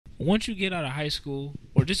once you get out of high school,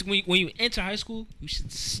 or just when you enter high school, you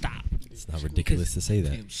should stop. It's not ridiculous to say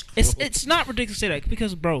that. It's not ridiculous to say that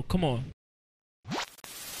because, bro, come on.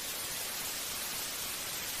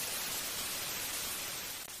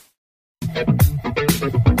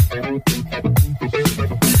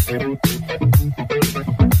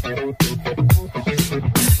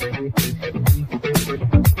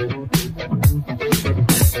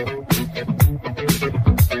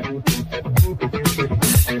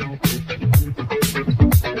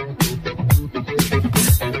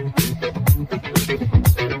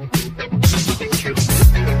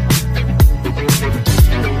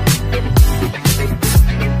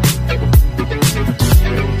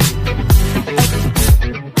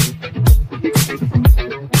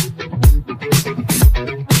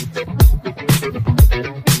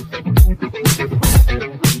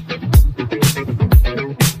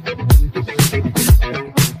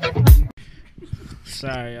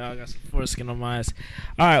 Sorry, y'all. I got some foreskin on my eyes.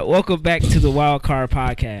 All right, welcome back to the Wild Card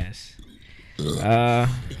Podcast.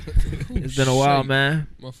 It's been a while, man.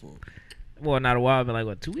 My fault. Well, not a while, but like,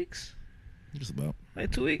 what, 2 weeks? Just about.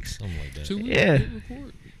 Like 2 weeks? Something like that. 2 weeks? Yeah.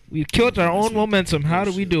 We killed our own momentum. How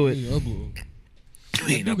do we do it? You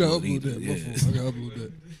got upload that. My fault. I got upload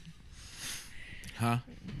that. Huh?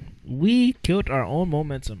 We killed our own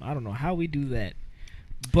momentum. I don't know how we do that.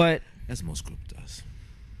 But, That's most group does.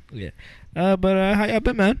 yeah. But how y'all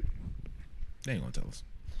been, man? They ain't gonna tell us.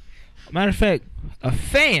 Matter of fact, a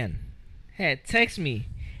fan had text me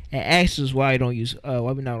and asked us why we not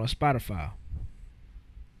on Spotify.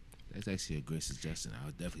 That's actually a great suggestion. I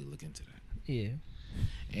would definitely look into that. Yeah,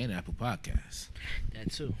 And Apple Podcasts.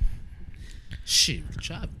 that too. Shit, we could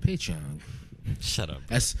try Patreon. Shut up.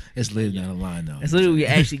 That's later down the line, though. That's literally we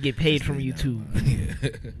actually get paid It's from later down YouTube.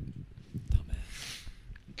 the line.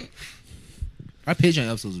 Yeah. Our Patreon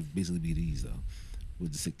episodes would basically be these, though.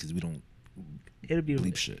 Because we don't It'll be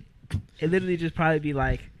bleep shit. It literally just probably be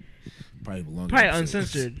like Probably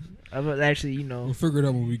uncensored. Of actually, We'll figure it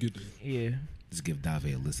out when we get there. Yeah. Just give Dave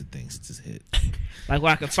a list of things to just hit. Like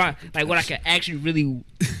what I could find, like what I could actually really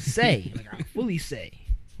say, like I fully say.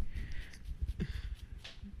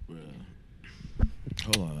 Bruh.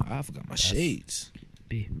 Hold on, I forgot my shades.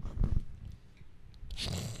 B.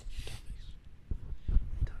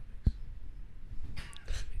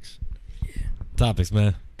 Topics,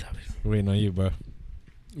 man. Topics. We're waiting on you, bro.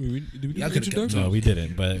 Y'all Did we do the could've kept introduction? No, we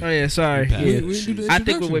didn't, but Oh yeah, sorry. We passed. Yeah. We didn't do the I think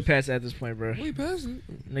we're introduction. way past that at this point, bro. Way past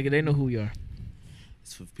it. Nigga, they know who we are.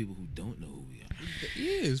 It's for people who don't know who we are.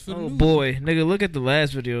 Yeah, it's for the Oh news. boy, nigga, look at the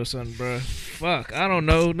last video, son, bro. Fuck, I don't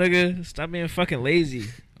know, nigga. Stop being fucking lazy.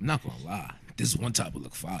 I'm not gonna lie. This one type would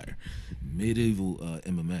look fire. Medieval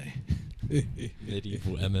MMA.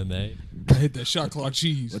 medieval MMA. I hit that shot clock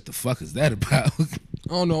cheese. What the fuck is that about?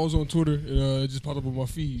 I don't know. I was on Twitter and it just popped up on my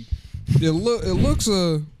feed. It looks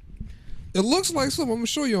like something. I'm gonna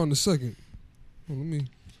show you on a second. Hold on, let me.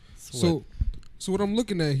 So what I'm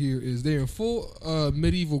looking at here is they're in full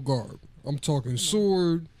medieval garb. I'm talking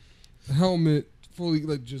sword, helmet, fully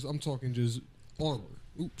like just. I'm talking just armor.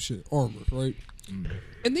 Oops, shit, armor, right?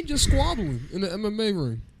 And they just squabbling in the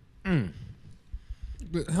MMA ring.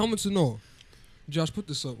 But helmets and all. Josh, put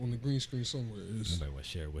this up on the green screen somewhere. It's, Somebody want to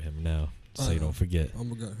share it with him now, so you don't forget. oh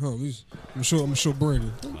my god, I'm gonna show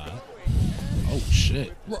Brandon. Oh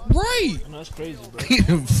shit. Right. No, that's crazy, bro.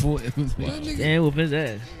 Full That MMA. nigga- Damn, whoop his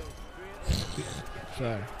ass.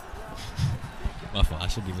 Sorry. My fault. I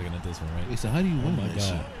should be looking at this one, right? Wait, so how do you Oh win my that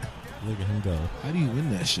god. shit? Look at him go. How do you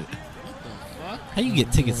win that shit? How you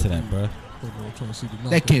get tickets to that, bro? Hold on, I'm trying to see the That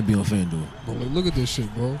knockout. can't be on FanDuel. But like, look at this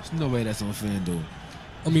shit, bro. There's no way that's on FanDuel.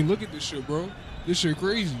 I mean, look at this shit, bro. This shit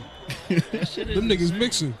crazy. That shit is Them niggas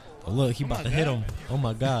mixing, Oh, look, he about to hit him. Oh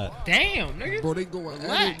my god. Damn, nigga. bro. They going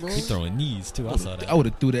at it, bro. He throwing knees too. I saw that. I would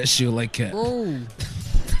have threw that shit like cat. Bro,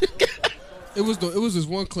 it was this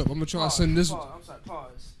one clip. I'm gonna try to send this. I'm sorry,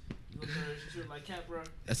 pause. Like cat, bro.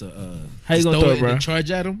 That's a How you just gonna throw it, and bro? then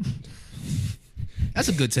charge at him. That's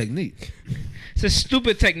a good technique. It's a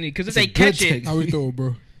stupid technique because if It's a they catch good it, technique. How we throw it,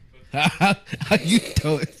 bro? How you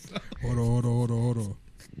throw it? Hold on.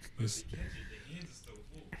 It's-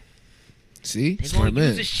 See, they're smart gonna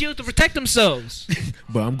use man. a shield to protect themselves.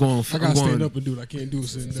 But I'm going. I I'm gotta stand going. up and do it. I can't do it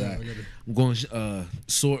sitting down. I Exactly. gotta I'm going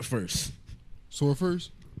sword first. sword first.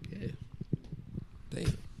 Yeah, Damn,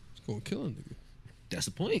 it's gonna kill a nigga. that's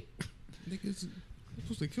the point. Niggas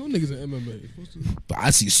supposed to kill niggas in MMA. Supposed to, But I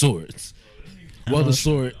see swords. Well, the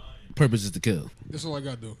sword purpose is to kill. that's all I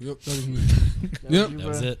got though. Yep, that was me. Yep, That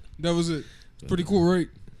was it. that was it. Pretty cool, right?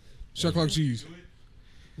 Shot clock cheese.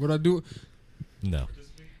 What I do? No.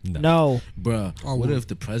 No. Bruh, I what would. if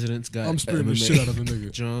the presidents got I'm spitting the MMA? shit out of a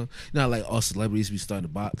nigga. John, not like all celebrities be starting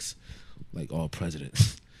to box, like all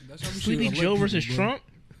presidents. That's how we should Sleepy elect Joe people, versus bro. Trump.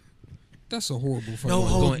 That's a horrible fight. No Like,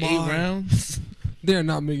 hold Going 8 barred. rounds. they're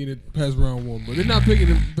not making it past round 1, bro. They're not making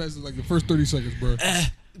it past like the first 30 seconds, bro.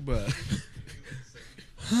 Bruh.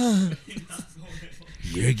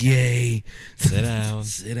 You're gay. Sit down.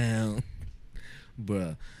 Sit down.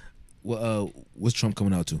 Bruh. What's Trump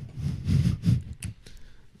coming out to?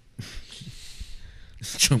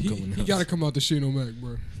 Trump coming out. He gotta come out to Shane O'Mac,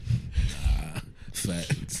 bro.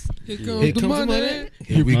 Facts. Here Here comes the comes the money. money.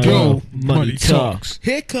 Here we Uh, go. Money talks.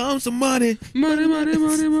 Here comes the money. Money, money,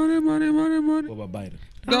 money, money, money, money, money. What about Biden?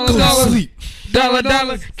 Dollar, dollar. Dollar,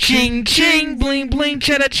 dollar. Ching, ching. Bling, bling.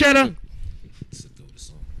 Cheddar, cheddar. Let's go with the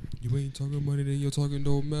song. You ain't talking money, then you're talking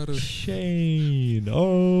don't matter. Shane.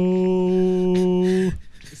 Oh.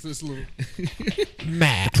 It's this little.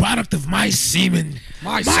 Matt. Product of my semen.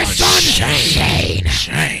 My son, Shane.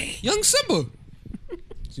 Young Simba.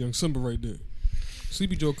 It's Young Simba right there.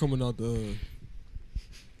 Sleepy Joe coming out the.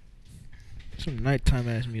 Some nighttime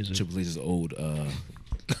ass music. Triple H's old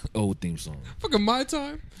old theme song. Fucking my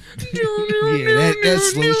time. Yeah,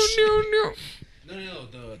 that's slow No,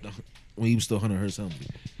 the when he was still 100 hertz something.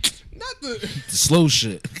 Not the The slow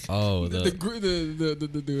shit. Oh, the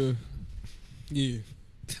yeah.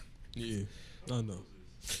 Yeah. I know. What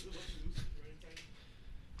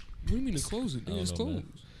do you mean to close it? I Yeah, don't it's know, closed. man.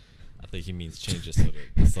 I think he means change it so that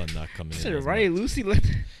the sun not coming in. Said as right, much. Lucy. Let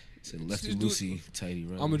Said Lefty Just do Lucy, tighty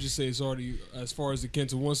run. I'm gonna just say it's already as far as it can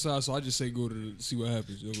to one side, so I just say go to see what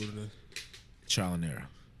happens. You'll go to the. trial and error.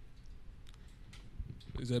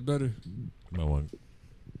 Is that better? My one.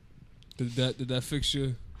 Did that fix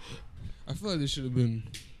you? I feel like this should have been.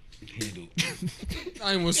 Handled.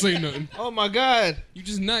 I ain't want to say nothing. Oh my God. You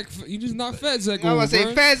just knock Fat Zach I over, was gonna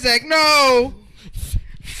say bruh. Fat Zach. No.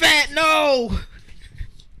 Fat no.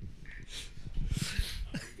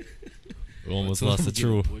 We almost lost the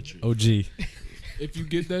true Butchered. OG. If you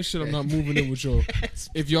get that shit, I'm not moving in with y'all.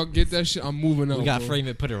 If y'all get that shit, I'm moving out. We got bro. frame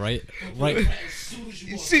it, put it right. As soon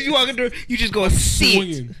as you walk in the door, you just go see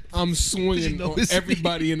it. Swinging. I'm swinging know on it's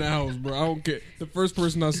everybody in the house, bro. I don't care. The first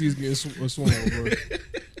person I see is getting swung on, bro.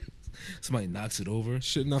 Somebody knocks it over.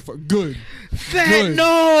 Shit, not good. Fat Good.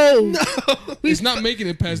 no. It's not making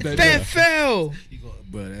it past that. Fat day. fell. You go,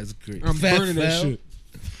 bro, that's great. I'm Fat burning that fell. shit.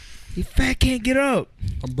 He fat can't get up.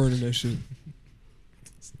 I'm burning that shit.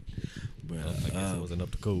 Bro, I guess it wasn't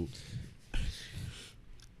up to code.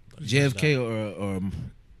 JFK or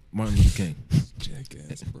Martin Luther King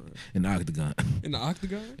Jackass, bro. in the octagon. In the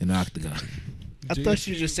octagon? In the octagon. I thought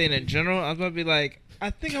you were just saying in general. I was about to be like, I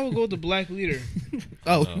think I would go with the black leader.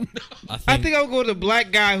 Oh, I think I would go with the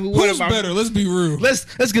black guy who won Who's about better? Let's be real.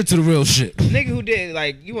 let's get to the real shit. nigga who did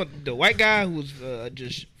like you want the white guy who was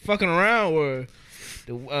just fucking around or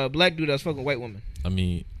the black dude that was fucking white woman. I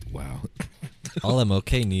mean, Wow. all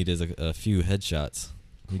MLK need is a few headshots.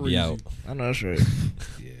 He'd be Crazy. out. I know that's right.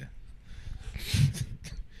 Yeah.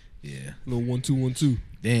 Yeah. Little 1-2-1-2.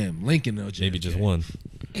 Damn, Lincoln though. Maybe JFK. just one.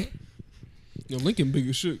 Yo, Lincoln big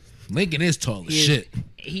as shit. Lincoln is tall as He is- shit.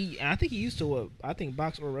 I think he used to what? I think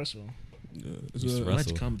box or wrestle. Yeah, it's Used to a-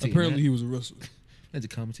 wrestle. Imagine commentating apparently that. he was a wrestler. Imagine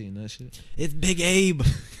commentating that shit. It's Big Abe.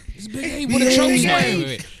 It's big Abe with a choke Big slam.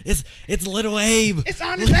 Abe. It's Little Abe. It's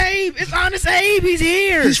honest Abe. It's honest Abe. He's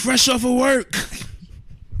here. He's fresh off of work.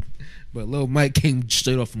 But Lil Mike came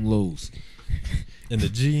straight off from Lowe's. In the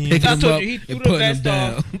jeans. Picking I him told up you he threw and the putting him vest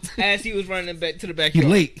down. off as he was running back to the He backyard.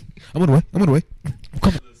 late. I'm on the way. I'm on the way.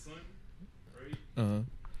 Come The sun, right, on.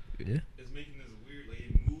 Yeah. is making this weird, like,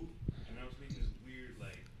 it move, and I was making this weird,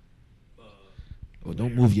 like, Oh,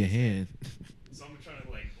 don't move your hand. so I'm trying to,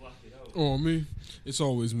 like, block it out. Oh, me? It's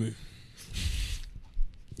always me.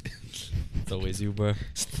 It's always you, bro.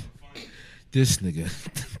 This nigga.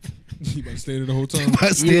 You about to stay there the whole time?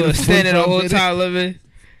 You were standing the whole time living.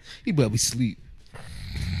 He better be sleep.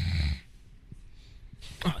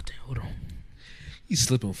 Oh damn! Hold on. He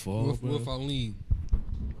slip and fall. What bro. if I lean?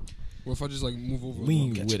 What if I just like move over?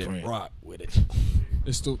 Lean Catch with a it. cramp. Rock with it.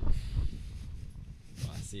 It's still. Oh,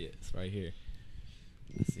 I see it. It's right here.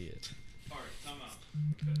 I see it. Alright, time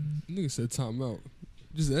out. Nigga said time out.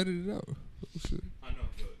 Just edit it out. Oh, shit. I know,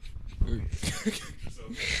 but, so,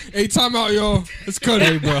 Hey, time out, y'all. Let's cut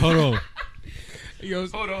Hey, it. bro, hold on. Yo,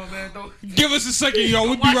 hold on, man, don't. give us a second, y'all.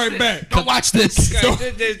 We'll be right back. Don't watch this.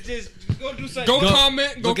 Okay, just go do something. Go Go-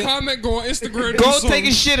 comment. Go look at- comment. Go on Instagram. Go do take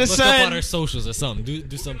a something. shit or Look up on something. our socials or something.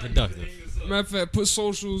 Do something productive. Matter of fact, put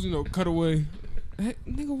socials. Cut away. Hey,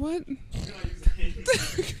 nigga, what?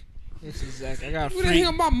 This is Zach. I got You didn't free.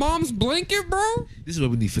 hear my mom's blanket, bro? This is where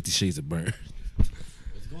we need 50 Shades of Burn.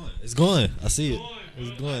 It's going. I see it.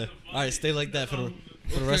 It's going. All right, stay like that for the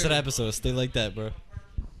rest of the episode. Stay like that, bro.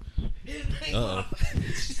 Uh-oh.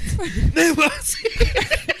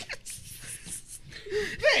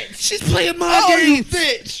 She's playing my game,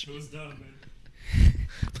 bitch. It was done, man.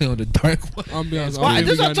 Play on the dark one. I'm be honest. Why?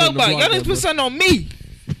 This is what I'm talking about. Y'all need to put something on me.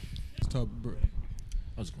 Top, bro.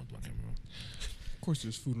 I was going to my camera. Of course,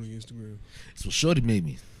 there's food on your Instagram. That's what Shorty made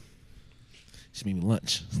me. She made me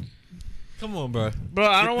lunch. Come on, bro. Bro,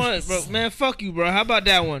 I don't want it, bro. Man, fuck you, bro. How about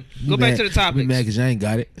that one? Go You back mad- to the you topics. mad because I ain't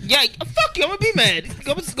got it. Yeah, fuck you. I'm gonna be mad.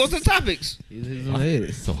 Go to the topics.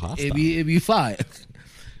 It's So hostile. It be fire.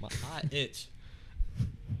 My eye itch.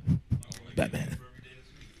 Batman.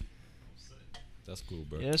 That's cool,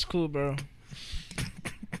 bro. Yeah, that's cool, bro.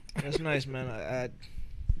 That's nice, man. I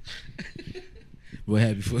What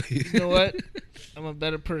happy for you? you know what? I'm a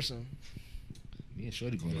better person. Me and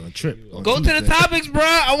Shorty going on a trip. on Go to the Tuesday. topics, bro.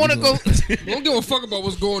 I want to go. Don't give a fuck about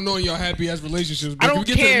what's going on in your happy ass relationships. Bro. I don't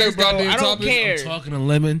Can we get to the care, next bro. goddamn I don't topic? care. I'm talking to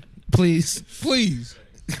Lemon, please. Please.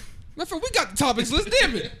 My friend, we got the topics list.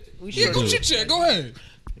 Damn it. We Yeah, sure go do. chit chat. Go ahead.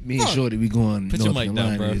 Me and Fuck. Shorty, we going Put North your mic Carolina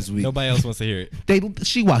down, bro. this week. Nobody else wants to hear it.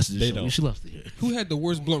 She watches the They show. don't. She loves to hear it. Who had the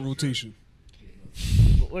worst blunt rotation?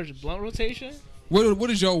 Where's the blunt rotation? What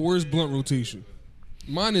is y'all worst blunt rotation?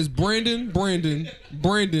 Mine is Brandon, and Brandon.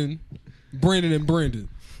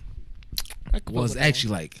 Well, it's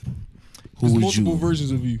actually like, who There's would multiple you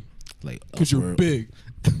versions of you like? because you're upper- big.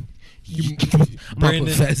 I'm gonna put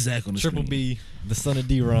Brandon, Fat Zach on the Triple screen. B, the son of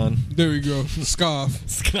D-Ron. There we go. Scarf.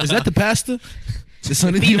 Is that the pastor? The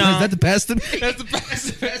son of D-Ron? Is that the pastor? That's the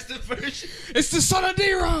pastor version. It's the son of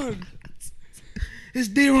D-Ron. It's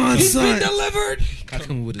D-Ron's He's son. been delivered. I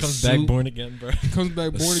come with a Comes suit, back born again, bro. Comes back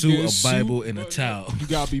a born suit, again. a Bible, suit. and a towel. You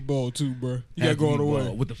gotta be bald too, bro. You Have gotta go to all be the way.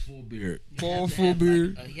 bald with the full beard. Bald, full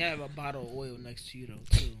beard. You have a bottle of oil next to you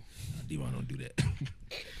though too. D-Ron don't do that.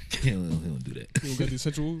 he don't do that. You don't got the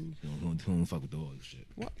essential oils? He don't fuck with the oil shit.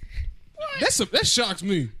 That shocks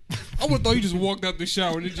me. I would have thought he just walked out the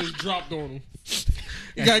shower and it just dropped on him.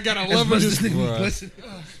 You got a lever That's just this nigga be Bruh. blessing.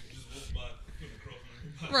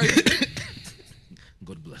 right.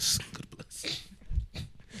 Go to bless. Go to bless.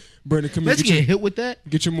 Brandon, come here. Let's get hit with that.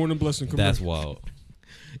 Get your morning blessing. Come That's here. wild.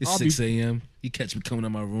 It's I'll 6 a.m. You catch me coming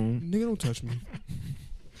out my room, Nigga, don't touch me.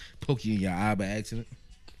 poke you in your eye by accident.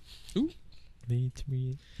 Lead to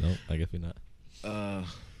me. No, I guess we're not.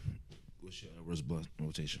 What's your worst blunt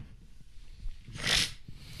rotation? I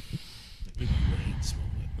think you hate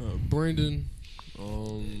smoke. Brandon,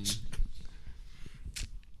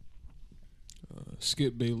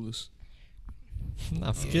 Skip Bayless.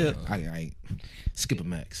 Nah, Skip. I skip a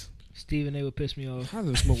max. Stephen A would piss me off. I'd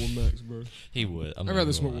rather smoke with Max, bro. He would. I'd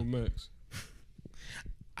rather smoke with Max.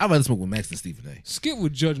 I'd rather smoke with Max than Stephen A. Skip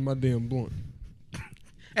would judge my damn blunt.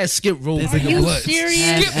 As Skip rolls Are bigger you blunts.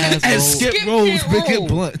 serious? As Skip Skip rolls can't bigger roll.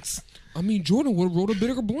 blunts. I mean, Jordan would have rolled a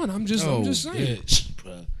bigger blunt. I'm just saying. Bitch,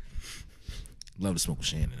 bruh. Love to smoke with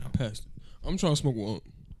Shannon. Though. Past it. I'm trying to smoke with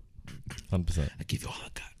 100%. I give you all I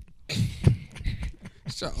got.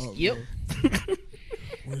 Shut up. Yep. Bro.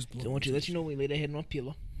 Where's blunt? Don't want you to let you know when you lay that head on my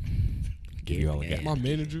pillow. Give you all I got. My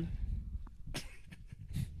manager. I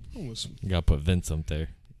want some- You gotta put Vince up there.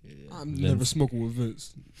 I'm Vince. never smoking with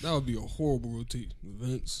Vince. That would be a horrible rotation with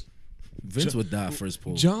Vince. Vince would die first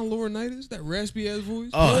pull. John Laurinaitis, that raspy ass voice.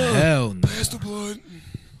 Oh hell no. Pass the blood.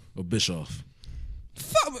 Or Bischoff.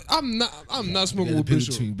 Fuck, I'm not smoking Yeah, with the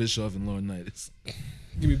Bishop. between Bischoff and Laurinaitis.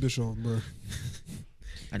 Give me Bischoff, bro.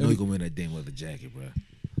 I know he gonna win that damn leather jacket, bro.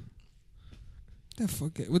 That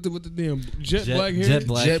fuck it. With the damn jet black hair. Jet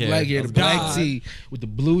black Jet hair. black hair, the black God. tee with the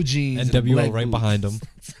blue jeans, and the NWO black right boots. behind him.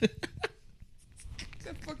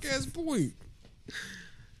 That fuck ass boy.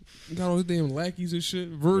 Got all his damn lackeys and shit.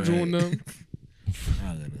 Virgil Right. and them. I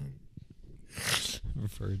don't know.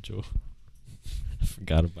 Virgil. I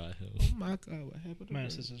forgot about him. Oh my god, what happened? My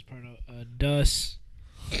sister's part of Dust.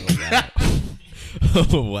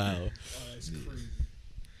 Oh, wow.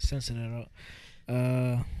 Sensing it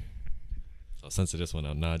out. So censor this one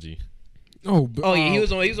out, Najee. Oh, Oh yeah, he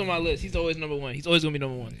was on my list. He's always number one. He's always gonna be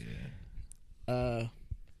number one.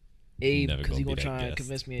 Abe, Never because gonna he be gonna that try and guest.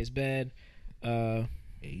 convince me it's bad.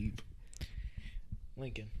 Abe.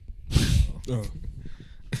 Lincoln. Oh,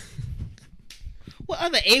 What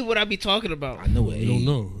other Abe would I be talking about? I know I Abe. don't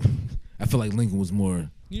know. I feel like Lincoln was more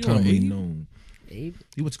You know commonly Abe? known. Abe?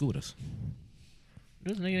 He went to school with us.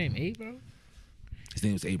 There's a nigga named Abe, bro. His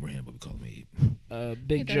name was Abraham, but we call him Abe.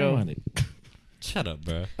 Big Joe. Shut up,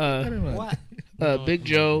 bro. What? Big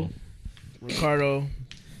Joe, Ricardo,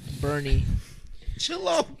 Bernie. Chill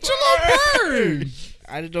out, Bird.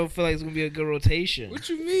 I just don't feel like it's gonna be a good rotation. What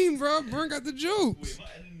you mean, bro? Burn got the jokes. Wait, am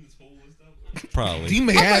I editing this whole list out? Probably. You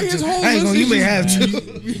may I have think his to. whole I ain't gonna. You list may is have just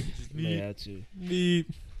to. Yeah, too. Me.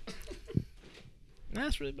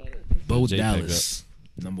 That's really about it. Bo JPEG Dallas,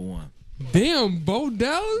 number 1. Damn, Bo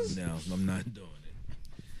Dallas. No, I'm not doing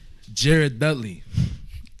it. Jared Dudley,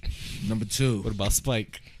 number 2. What about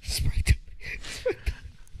Spike?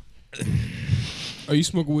 Are you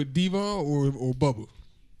smoking with Devon or Bubba?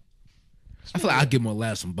 I feel like I'll get more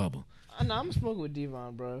laughs from Bubba. I know I'm smoking with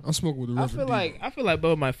Devon, bro. I'm smoking with the I Reverend feel like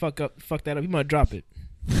Bo might fuck that up. He might drop it.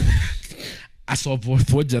 I saw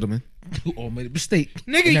four gentlemen who all made a mistake.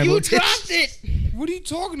 Nigga, in that you rotation. dropped it. What are you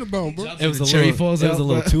talking about, bro? It was a Cherry little. falls It was out, a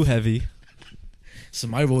little but- too heavy.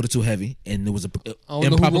 Somebody rolled it too heavy, and there was a I don't know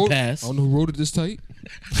who improper wrote, pass. I don't know who wrote it this tight,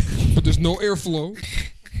 but there's no airflow.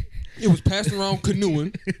 It was passed around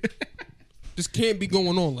canoeing. This can't be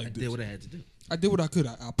going on like this. Did what I had to do. I did what I could.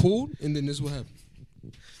 I pulled, and then this is what happened.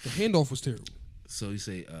 The handoff was terrible. So you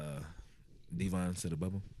say Devon instead of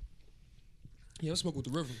Bubba? Yeah, I smoke with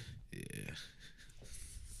the Reverend. Yeah.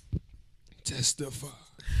 Testify.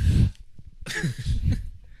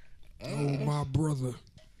 Oh, my brother.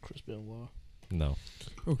 Chris Benoit. No.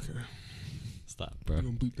 Okay. Stop, We're bro.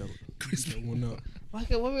 going to bleep that one out. Why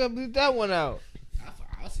we gotta bleep that one out?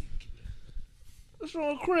 What's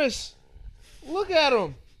wrong with Chris? Look at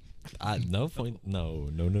him. No point. No.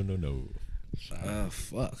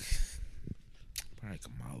 Fuck. Probably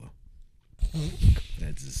Kamala.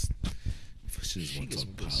 That just. She just want to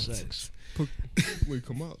talk politics. Wait,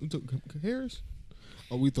 Kamala? You took Harris?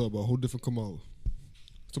 Oh, we thought about a whole different Kamala.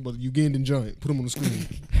 Talking about the Ugandan giant. Put him on the screen.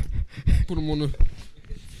 Put him on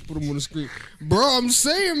the screen. Bro, I'm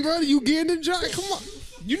saying, bro, the Ugandan giant. Come on.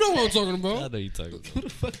 You know what I'm talking I about. know you talking about. Who the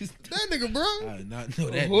fuck is That nigga, bro. I did not know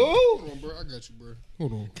that. Hold on, bro. I got you, bro.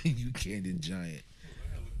 Hold on. Ugandan giant.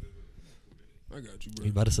 I got you, You bro.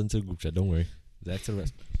 about to send to a group chat. Don't worry. Zach to the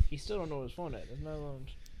rest. He still don't know where his phone at. There's no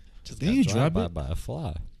Just Didn't got you drive drop by it? by a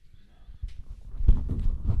fly.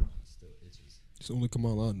 It's the only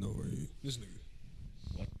Kamala I know right here. This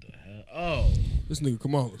nigga. What the hell? Oh. This nigga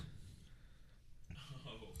Kamala.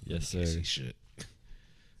 Yes, sir. Crazy shit.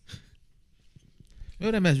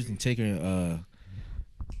 Remember that match between Taker and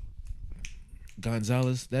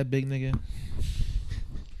Gonzalez? That big nigga?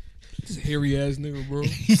 This hairy ass nigga, bro.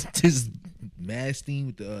 He's just masking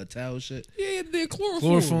with the towel shit. Yeah, they chloroform.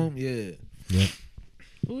 Chloroform? Yeah. Yep.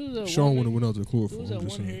 Who's that Sean one went out to nigga? chloroform. Who's that I'm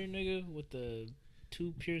just one saying. hairy nigga with the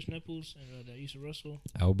 2 pierced nipples and that used to wrestle?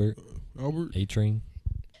 Albert. Albert. A-Train.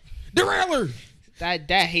 Derailleur. I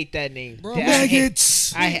hate that name. Bro, That- I hate,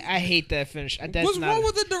 Maggots! I hate that finish. That's What's not wrong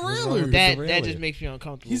with the What's wrong derailleur? with that? the That derailleur? just makes me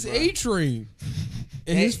uncomfortable. He's bro. A-Train.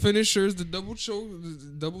 And Hey. his finisher is the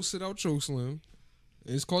double sit out choke slam.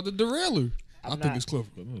 And it's called the derailleur. I I'm think not- it's clever.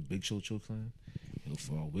 Remember Big Show choke slam? He'll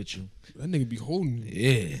fall with you. That nigga be holding it.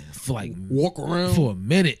 Yeah. For like Walk around, for a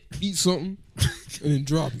minute. eat something, and then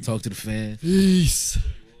drop it. Talk to the fan. Peace.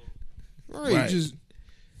 Right, just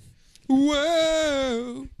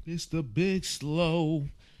wow. It's the big slow.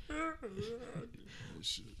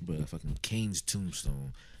 But fucking Kane's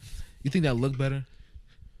tombstone. You think that look better?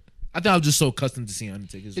 I think I was just so accustomed to seeing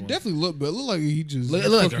Undertaker's It one. definitely looked, but it looked like he just It looked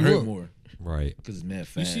like fucked it you hurt up. more. Right. Because it's mad You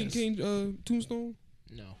fast. seen Kane tombstone?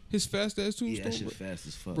 No. His fast ass Yeah, tombstone, that shit bro. fast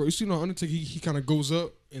as fuck. Bro, you see how Undertaker he kind of goes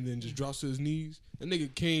up and then just drops to his knees. That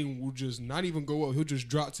nigga Kane will just not even go up. He'll just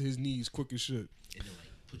drop to his knees quick as shit. And then, like,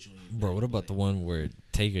 put you on your Bro, back, what about like, the one where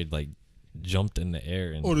Taker like jumped in the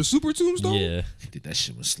air and Oh, the super tombstone? yeah, Dude, that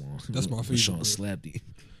shit was slow. That's my favorite, Sean bro. slapped you.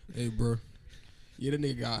 Hey, bro. Yeah, that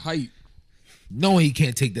nigga got height. Knowing he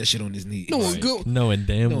can't take that shit on his knee. No one good. knowing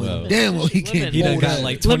damn Knowing well damn well he Lemon. can't. he done Oh, got that-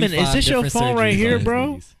 like Lemon, 25 is this your different phone right surgeries here, on his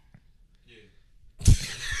bro? knees.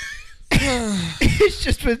 It's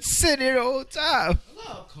just been sitting here the whole time.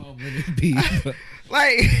 Calm Lemon B.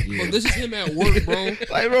 Like, Bro, this is him at work, bro.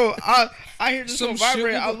 like, bro, I hear this Some on shit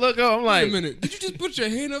vibrate. with I the- look up. I'm Wait like, a minute. Did you just put your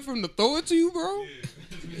hand up for him to throw it to you, bro?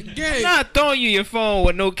 Gang. I'm not throwing you your phone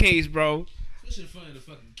with no case, bro. Especially in front of the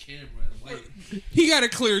fucking camera and light. He got to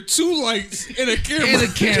clear 2 lights in a camera. In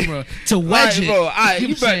the camera to All wedge right, it. bro. All right, You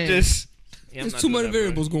you know what I'm better saying? just. Yeah, I'm There's not too doing many that, bro.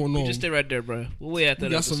 variables going You on. just stay right there, bro. We'll wait after We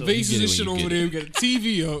that. got some episode. vases get and it shit when you over get there. it. We got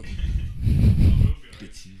a TV up.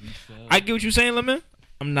 I get what you're saying, Lemon.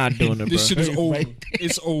 I'm not doing it, bro. This shit is Right, over. right.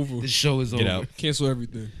 It's over. The show is Get over. out. Cancel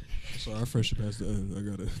everything. Sorry, I fresh past the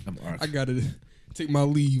end. I'm arc. I gotta take my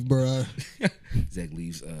leave, bro. Zach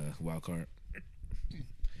leaves wild card.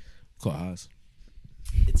 Call Haas.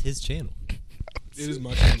 It's his channel. It is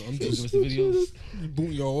my channel. I'm What's just the videos?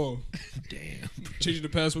 booting y'all off. Damn. Changing the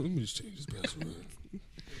password. Let me just change this password.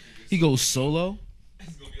 He goes solo.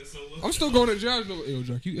 I'm still going to Josh. No, yo,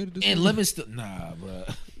 Josh, you edit this? And one? Lemon still. Nah, bro.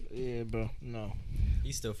 Yeah, bro. No.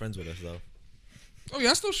 He's still friends with us though. Oh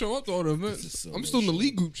yeah, I still show up to all the events. This is so I'm still in the much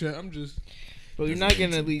league group chat. I'm just. Bro, you're not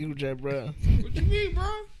getting a legal jet, bro. What you mean, bro?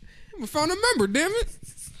 I'm a founding member. Damn it!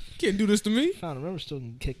 Can't do this to me. I don't remember still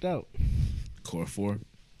getting kicked out. Core 4.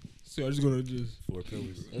 So I'm just gonna just. 4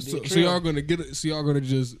 pillars. So y'all gonna get it. So y'all gonna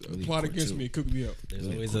just Elite plot Core against 2. me and cook me up.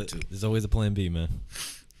 There's always a plan B, man.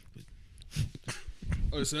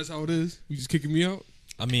 Oh, so that's how it is. You just kicking me out?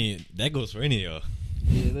 I mean, that goes for any of y'all.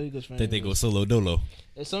 Yeah, there you go. Think they go solo dolo.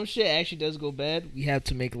 If some shit actually does go bad, we have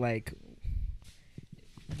to make like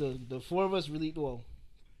the four of us really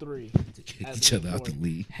three Kick as each a other out the board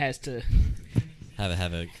league. has to Have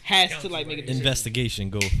a like make a decision.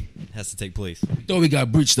 investigation has to take place. Thought we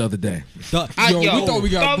got breached the other day. Yo, we thought we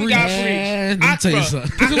got breached. Man, let me tell you something.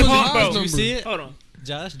 Because it was Hold Haas on, Did you number. see it? Hold on.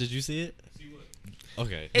 Josh, did you see it?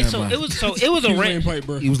 Okay. So mind. it was a He was laying random. pipe,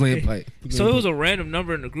 bro. He was laying pipe. So it was a random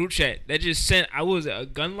number in the group chat that just sent. I was a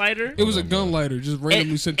gun lighter. It was a gun lighter, just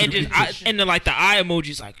randomly sent to and the just group chat. and then like the eye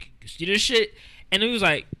emojis like you see this shit, and it was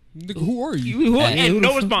like Nigga, who are you? you, Hey, and who no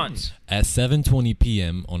the fuck? response. At 7:20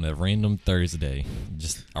 p.m. on a random Thursday,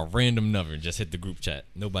 just a random number just hit the group chat.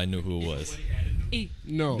 Nobody knew who it was.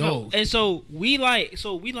 No. No. And so we like,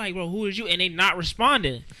 bro, who is you? And they not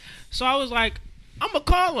responding. So I was like, I'm gonna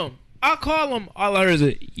call him. I'll call him. All I heard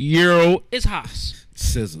is yo, it's Haas.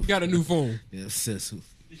 Sizzle. Got a new phone. Yeah, sizzle.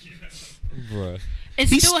 Bruh. And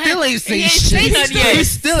He still ain't say he ain't shit. say He nothing still- yet. he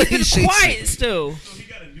still He's ain't been say quiet shit. still. So he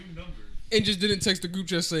got a new number. And just didn't text the group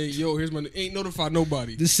chat saying, yo, here's my ain't notified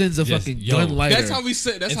nobody. This sends a Yes, fucking yo. gun lighter. That's how we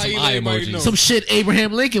said. That's And how some you eye let everybody emojis. know. Some shit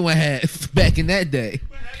Abraham Lincoln would have back in that day.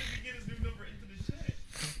 But how did he get his new number into the chat?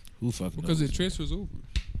 Who fucking Because knows? it transfers over.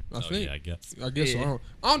 I think. Yeah, I guess. I guess so. Yeah.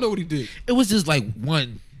 I don't know what he did. It was just like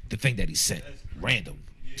the thing that he said. Random.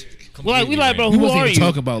 Well, we like, bro, He who wasn't are even you?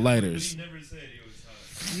 talking about lighters. He never said it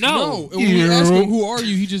was hot. No. And when we ask him, who are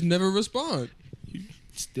you, he just never respond.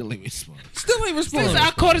 Still ain't respond. Still ain't Listen, respond.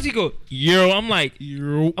 I called us. He go, yo. I'm like,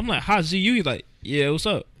 Haas, see you. He's like, yeah, what's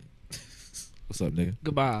up? What's up, nigga?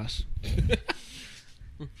 Goodbyes.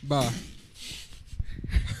 Bye.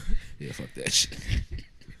 Yeah, fuck that shit.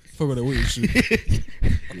 Fuck with that weird shit.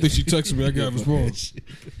 I think she texted me. I got a Fuck that response.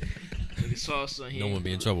 shit. Saw something. No one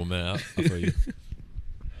be in trouble, man. I'll feel you.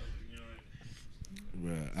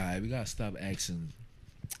 Bruh, all right, we gotta stop asking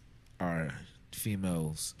our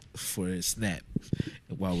females for a snap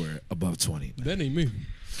while we're above 20. That ain't me.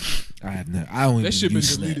 I have no. I don't even That shit been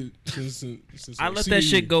use Snap. deleted since I like let senior that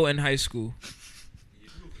shit year. go in high school.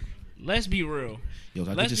 Let's be real. Yo,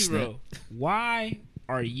 can I get Let's your be snap? real. Why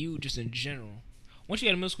are you just in general? Once you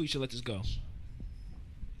get out of middle school, you should let this go.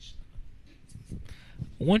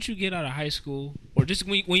 Once you get out of high school, or just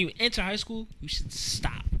when you enter high school, you should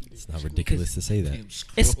stop. It's not ridiculous to say that.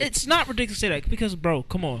 It's not ridiculous to say that because, bro,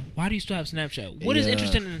 come on. Why do you still have Snapchat? What is Yeah.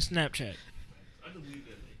 interesting in Snapchat?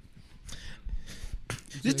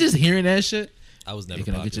 Just hearing that shit. I was never Hey,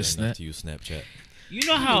 can I popular get your enough snap? to use Snapchat. You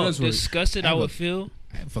know how that's right. disgusted I I have would a- feel?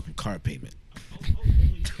 I have fucking car payment.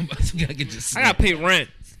 You gotta get your I snap. gotta pay rent.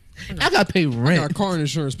 I gotta pay I got rent car and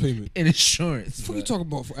insurance payment. and insurance. What you bruh. talking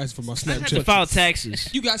about for asking for my I have to Snapchat? file taxes.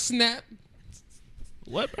 You got Snap?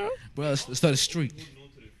 What, bro? Bro, let's start a streak. Holding on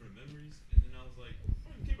to it for memories, and then I was like, I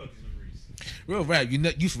don't care about these memories. Real rap. You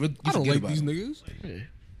I don't forget like about these it.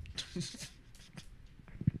 niggas.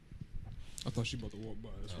 I thought she about to walk by.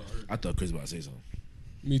 That's what I heard. I thought Chris about to say something.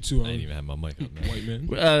 Me too. I didn't even have my mic up, man. white man.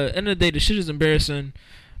 End of the day, the shit is embarrassing.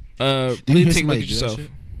 Did you Please hear take a look somebody at do that yourself. shit?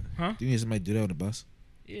 Huh? Did you hear somebody do that on the bus?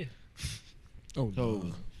 Yeah. Oh, no.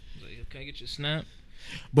 Like, can I get your snap?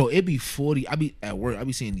 Bro, it be 40. I be at work. I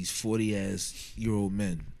be seeing these 40-ass-year-old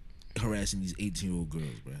men harassing these 18-year-old girls,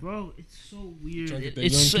 bro. Bro, it's so weird. Trying to get that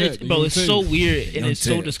It's, young cat, it's that bro, young it's tail. so weird and Young it's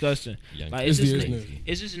so tail. disgusting. Young Like It's it's the this, isn't nigga, it?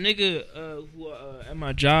 it's this nigga who at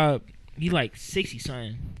my job. He like 60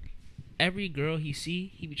 something. Every girl he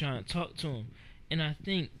see, he be trying to talk to him, and I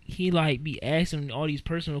think he like be asking all these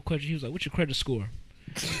personal questions. He was like, "What's your credit score?"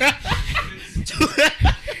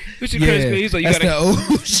 What's your credit score? He was like, "You that's got that a." old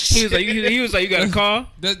He was like, "He was like, you got a car."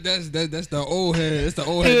 That's the old head. That's the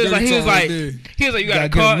old He head. was like, dirty he was talk right like, there. he was like, you got a gotta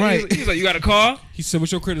get car. him right. He was like, you got a car. He said,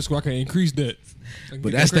 "What's your credit score? I can increase that." I can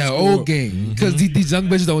But get that's credit that score old up. game. Because these young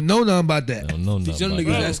bitches don't know nothing about that. I don't know These young nothing niggas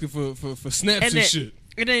about that. asking for snaps and then, shit.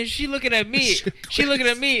 And then she looking at me. She looking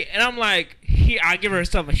at me, and I'm like, I give her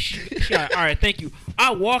stuff. She like, all right, thank you.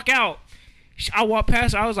 I walk out. I walk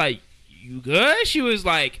past her. I was like, you good? She was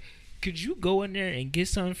like, could you go in there and get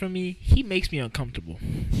something from me? He makes me uncomfortable,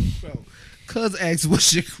 Cuz asks,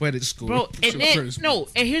 what's your credit score? bro. And your then credit score? no.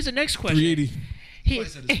 And here's the next question. 380. He,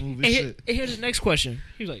 said this movie and shit. here's the next question.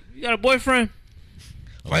 He was like, you got a boyfriend?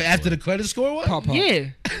 Right after the credit score one? Pop pop. Yeah.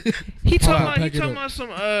 He talking Pack it about up.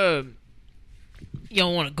 some you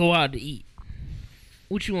don't want to go out to eat.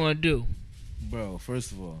 What you want to do? Bro,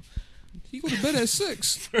 first of all, He go to bed at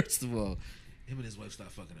 6. him and his wife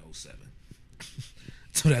stopped fucking in 07.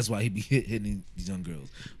 So that's why he be hitting these young girls.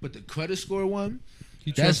 But the credit score one,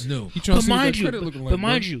 that's new. He trying to But see what mind that you, credit looking like. but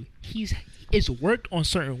mind bro. you, it's worked on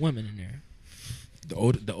certain women in there.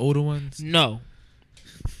 The older ones? No,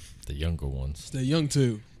 The younger It's ones. that young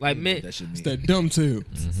too. like mid. That shit It's mean. that dumb too.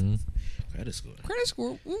 Mm-hmm. Credit score. Credit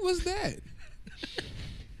score? What was that?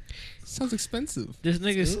 Sounds expensive. This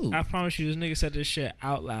nigga, Ew. I promise you, this nigga said this shit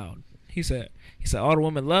out loud. He said, all the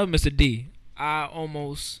women love Mr. D. I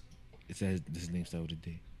almost, It says his name starts with a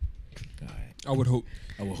D. All right. I would hope.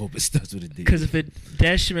 I would hope it starts with a D. because if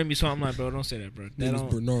that shit made me so, I'm like, bro, don't say that, bro. That Name is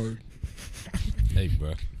don't. Bernard. Hey, bro.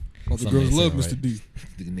 All the Something girls ain't love sound Mr. right.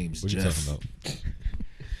 D. The name's What are you Jeff. talking about?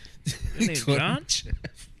 His name's John?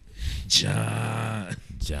 John.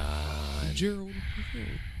 John. Gerald.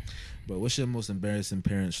 But what's your most embarrassing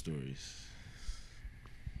parent stories?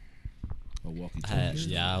 Or walkie-talkie?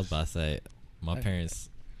 Yeah, I was about to say, my parents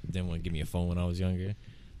didn't want to give me a phone when I was younger.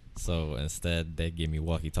 So instead, they gave me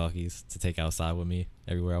walkie-talkies to take outside with me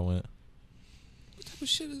everywhere I went. What type of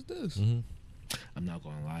shit is this? Mm-hmm. I'm not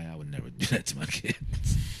gonna lie, I would never do that to my kids.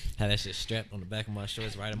 Had that shit strapped on the back of my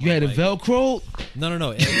shorts right on my You had a bike. Velcro?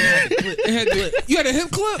 No. It had the clip. It had the, you had a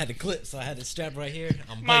hip clip? Had the clip, so I had it strapped right here.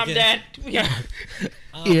 I'm Mom, biking. Dad, yeah.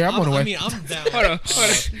 Yeah, I'm on the way. I mean, I'm down. Hold on.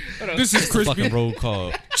 This is Fucking Crispy. road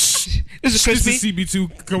call. This is This Crispy. is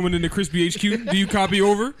CB2 coming into Crispy HQ. Do you copy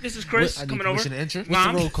over? This is Chris I need coming over. permission to enter? What's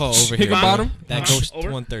Mom? the road call over Pick here? a bottom? That Mom, goes to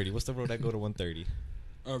over? 130. What's the road that go to 130?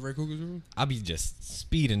 Ray Cookers room? I be just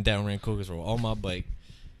speeding down Rancocas Road on my bike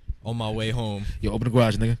on my way home. Yo, open the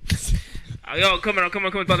garage, nigga. Yo, come on.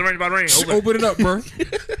 About the rain. Over. Open it up, bro.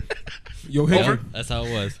 Yo, hit Over. him. That's how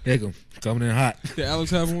it was. There you go. Coming in hot. Did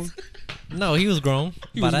Alex have one? No, he was grown.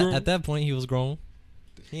 He was grown? At that point, he was grown.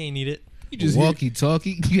 He ain't need it. You just hear,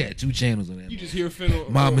 Walkie-talkie? You had 2 channels on that. you just hear Finn.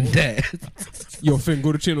 Mom and Dad. Yo, Finn,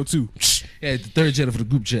 go to channel 2. Yeah, the third channel for the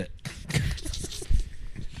group chat.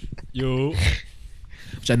 Yo.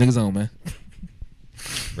 What y'all niggas on, man?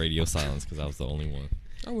 Radio silence because I was the only one.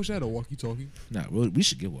 I wish I had a walkie-talkie. Nah, we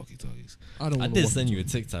should get walkie-talkies. I don't I want did send you a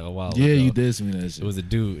TikTok a while Yeah, ago. you did send me that shit. It was a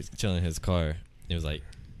dude chilling in his car. It was like,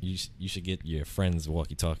 you should get your friends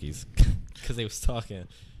walkie-talkies because they was talking.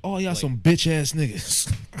 Oh, y'all like- some bitch-ass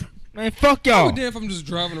niggas. Man, fuck Oh, y'all. damn, if I'm just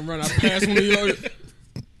driving around, I pass one of y'all.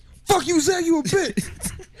 Fuck you, Zach, you a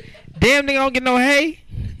bitch. Damn, nigga don't get no hay.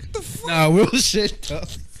 Nah, real shit, though.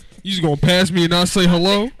 You just gonna pass me and not say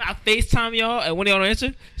hello? I FaceTime y'all, and when y'all don't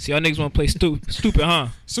answer, see y'all niggas want to play stupid, huh?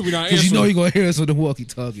 So we not Because answering. you know you gonna hear us on the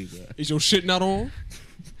walkie-talkie, bro. Is your shit not on?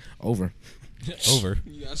 Over. Over.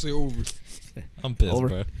 Yeah, I say over. I'm pissed, Over.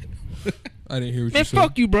 bro. I didn't hear what Man, you said.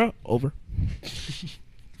 fuck you, bro. Over.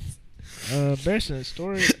 Embarrassing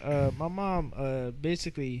story. My mom,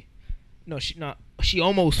 basically, no, she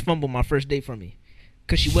almost fumbled my first date from me,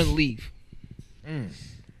 cause she wouldn't leave. Damn.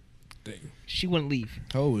 She wouldn't leave.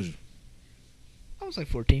 How old was you? I was like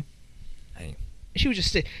 14. Dang. She was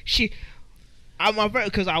just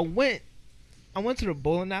because I went to the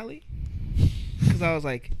bowling alley. Because I was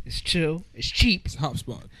like, it's chill, it's cheap. It's a hop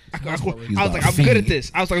spot. I He's was like, about I'm good at fiend.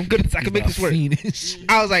 this. I was like, I'm good at this. I can make this work. Fiendish.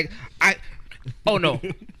 I was like, oh no,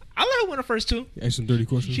 I let her win the first 2. Ask some dirty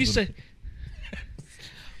questions. She said,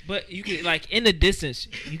 but you can like in the distance,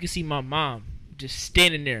 you can see my mom just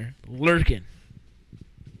standing there lurking,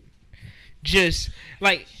 just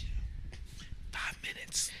like 5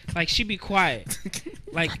 minutes. like she be quiet,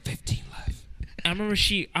 like 15 left. I remember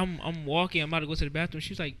I'm walking, I'm about to go to the bathroom. She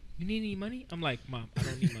was like, "You need any money?" I'm like, "Mom, I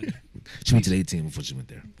don't need money." She went to the 18 before she went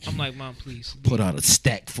there. I'm like, "Mom, please." Put out a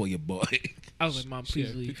stack for your boy. I was like, "Mom, She please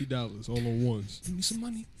had leave." $50 all on ones. Give me some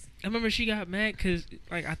money. I remember she got mad because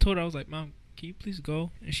like I told her, I was like, "Mom, can you please go?"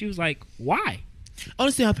 And she was like, "Why?"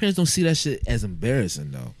 Honestly, our parents don't see that shit as embarrassing,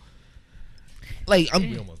 though. Like,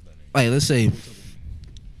 We almost done it. like, let's say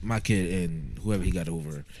my kid and whoever he got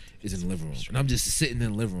over is in the living room, and I'm just sitting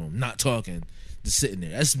in the living room, not talking, just sitting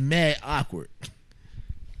there. That's mad awkward.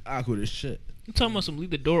 Awkward as shit. I'm talking about some leave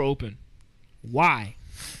the door open. Why?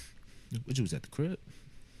 But you was at the crib.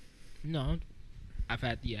 No, I've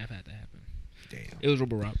had that happen. Damn. It was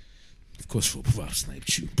Robo Rob. Of course, Rob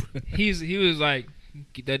sniped you. He was like,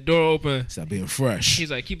 "Keep that door open." Stop being fresh.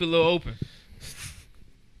 He's like, "Keep it a little open."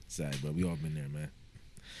 Sorry, bro. We all been there, man.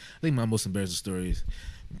 I think my most embarrassing story is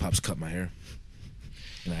when Pops cut my hair,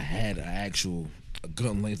 and I had a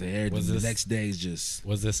gun length of hair. Was the this- next day is just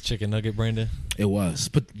Was this chicken nugget, Brandon? it was.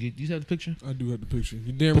 But you have the picture? I do have the picture.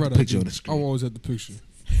 You damn Put right the I picture do. on the screen. I always have the picture.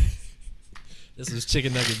 This was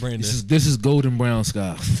chicken nugget, Brandon. This is golden brown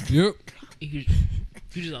scarf. Yep. You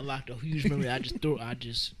just unlocked a huge memory. I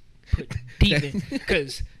just put deep in,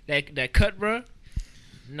 cause that cut, bro.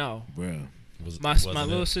 No, bro. my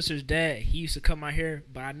little sister's dad, he used to cut my hair,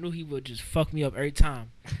 but I knew he would just fuck me up every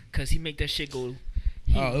time, cause he make that shit go.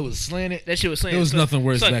 It was slanted. That shit was slanted. There was nothing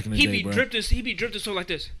worse back in the day, He bro. be drifting so like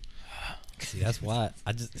this. See, that's why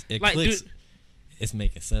it Like, clicks. dude- It's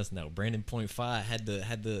making sense now. Brandon .5 had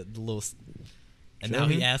the little, and now Feel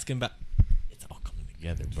he me? asking about. It's all coming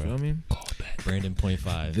together, bro. Feel me? Brandon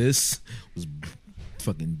 .5. This was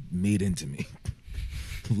fucking made into me.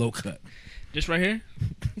 Low cut. Just right here.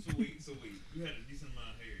 So wait. You had a decent amount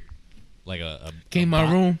of hair. Like a Came in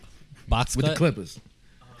my room box with cut. the clippers.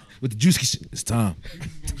 With the juicy shit. It's time.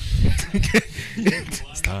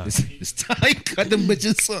 It's time. It's time. Cut them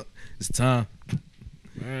bitches up. It's time.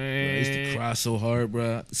 Bro, I used to cry so hard,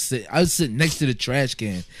 bro. I was sitting next to the trash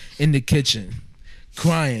can in the kitchen,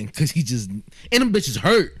 crying because he just and them bitches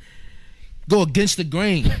hurt. Go against the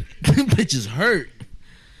grain. Them bitches hurt.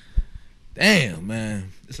 Damn,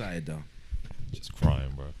 man. It's alright though. Just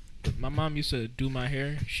crying, bro. My mom used to do my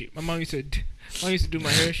hair. My mom used to do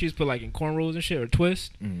my hair. She used to put like in cornrows and shit or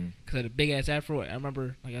twist. Mm-hmm. Cause I had a big ass afro. I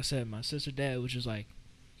remember, like I said, my sister dad was just like,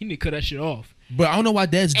 you need to cut that shit off. But I don't know why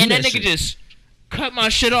dads do And that that nigga shit. just cut my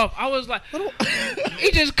shit off. I was like,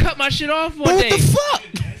 he just cut my shit off one What day. the fuck?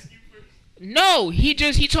 No, he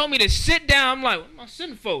told me to sit down. I'm like, what am I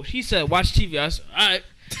sitting for? He said, watch TV. I said, all right.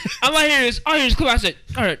 I'm like, hear this clip. I said,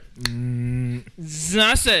 all right.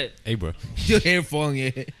 I said, Hey, bro. Your hair falling in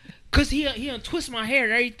your head. cause he untwist my hair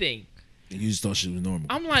and everything. And you just thought shit was normal.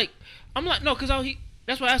 I'm like, no, cause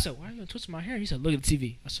that's why I said, why are you untwisting my hair? He said, look at the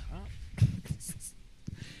TV. I said, oh.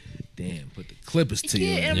 Damn, put the clippers to Yeah,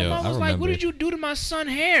 you. and Yo, my mom I was like, what remember. did you do to my son's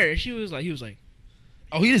hair? He was like,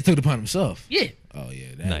 Oh, he just took it upon himself. yeah, Oh yeah,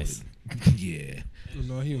 that Nice. would- yeah,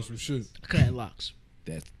 No, he on some shit. I could have locks.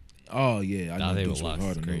 that. Oh yeah, I Nah, know they dudes were work locks.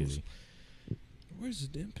 hard on Crazy. Where's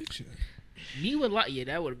the damn picture? Me with lock, yeah,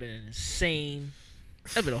 that would have been an insane.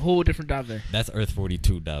 That'd been a whole different Dave. That's Earth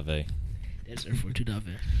 42, Dave. That's Earth 42 Dave.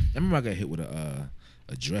 I remember I got hit with a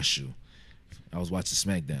dress shoe. I was watching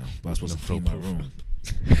SmackDown, but I was supposed to clean my room.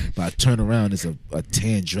 But I turn around, there's a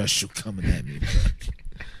tan dress shoe coming at me.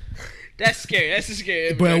 That's scary. That's a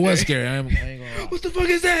scary. But it was scary. I ain't gonna lie. What the fuck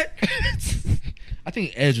is that? I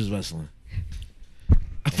think Edge was wrestling.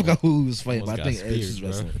 I forgot who he was fighting, but I Almost think got Edge was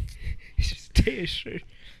speared, bro. wrestling. Just tear shirt.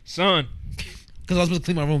 Son. Because I was supposed to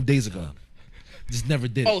clean my room days ago. Just never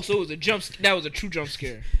did it. Oh, so it was a jump. That was a true jump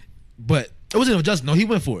scare. But it wasn't even Justin. No, he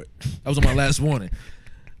went for it. That was on my last warning.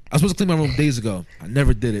 I was supposed to clean my room days ago. I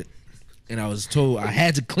never did it. And I was told I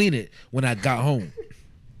had to clean it when I got home.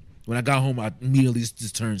 When I got home, I immediately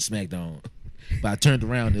just turned SmackDown. But I turned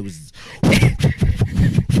around, it was...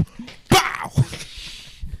 Bow!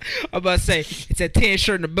 I'm about to say, it's that tan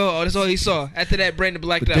shirt and the belt. Oh, that's all he saw. After that, Brandon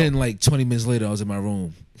blacked But out. then, like, 20 minutes later, I was in my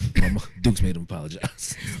room. Dukes made him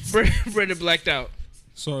apologize. Brandon blacked out.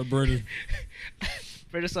 Sorry, Brandon.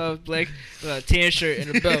 Brandon saw his black tan shirt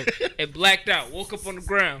and a belt and blacked out. Woke up on the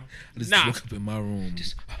ground. I just Nah. woke up in my room,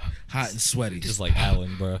 hot and sweaty. Just like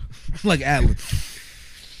Alan, bro. like Alan. What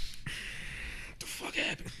the fuck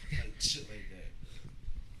happened? Like, shit like that.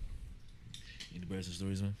 Any embarrassing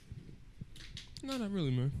stories, man? No, not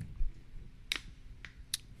really, man.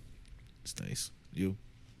 It's nice. You?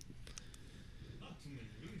 Not too many.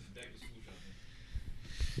 Really just back to school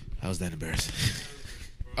shopping. How's that embarrassing?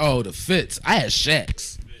 Oh, the fits. I had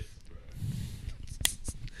Shaqs.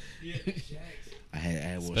 Yeah, Shaqs. I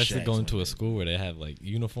had wore Especially Shaqs going one to day. a school where they have like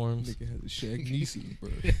uniforms. Nigga had the Shaq Niecy, bro.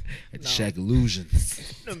 Had No. Shaq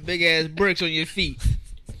illusions. Them big ass bricks on your feet.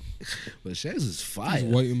 But Shaqs is These fire.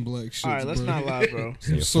 white and black shit. All right, let's bro. not lie, bro.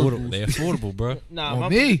 They affordable, they affordable, bro. Nah, On my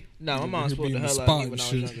me. Nah, my mom He'll spoiled be the in the hell out of me spot when I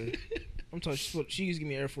was and shit. younger. I'm talking. She used to give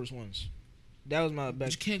me Air Force Ones. That was my But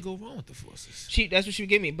best. you can't go wrong with the forces. That's what she would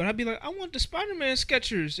give me. But I'd be like, I want the Spider-Man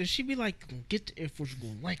Skechers, and she'd be like, get the Air Force.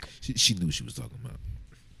 You're gonna like 'em. She knew what she was talking about.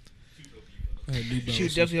 I had New She was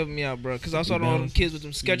Balances. definitely helping me out, bro. Cause I saw all them kids with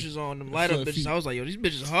them Skechers on, them light up Flat bitches. feet. I was like, yo, these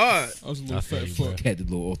bitches hard. I was a little I feel fat you, bro. fuck. Had the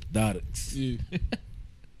little orthodontics. Yeah.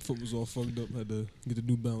 Foot was all fucked up. Had to get the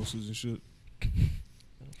New Balances and shit.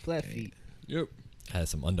 Flat feet. Yep. Had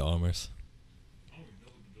some Under Armours.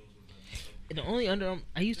 And the only underarm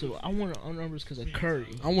I wanted Under Armours because of Curry.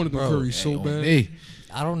 I wanted the Bro, Curry Hey, so on bad. me.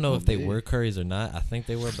 I don't know Oh, if they man. were Curry's or not. I think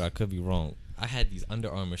they were, but I could be wrong. I had these Under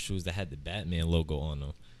Armour shoes that had the Batman logo on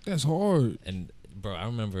them. That's hard. And, bro, I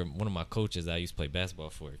remember one of my coaches that I used to play basketball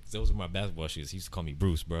for. 'Cause those were my basketball shoes. He used to call me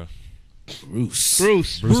Bruce, bro. Bruce.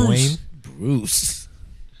 Bruce. Bruce Bruce. Wayne? Bruce.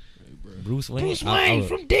 Bruce Wayne? Bruce I Wayne was-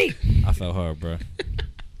 from Deep. I felt hard, bro.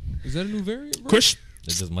 Is that a new variant, bro? Chris. It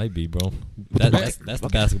just might be, bro. That's the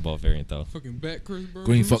basketball variant, though. Fucking back, Chris, bro.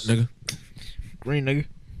 Green Bruce. fuck nigga. Green nigga.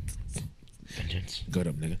 Vengeance. Got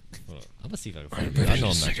up, nigga. Hold on. I'm gonna see if I can find it. I know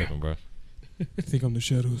I'm not tripping, bro. I think I'm the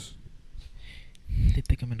shadows. They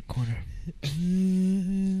think I'm in the corner.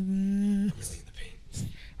 I'm in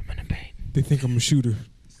the paint. They think I'm a shooter,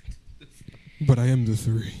 but I am the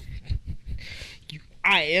 3.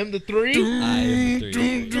 I am the 3? I am the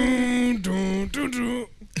 3.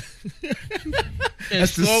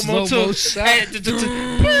 That's the slow-mo slow-mo too. shot. Hey, It's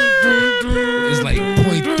like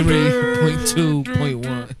 0.3, 0.2,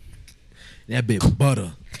 0.1. That bit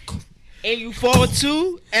butter. And you fall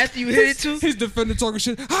too after you hit it too? His defender talking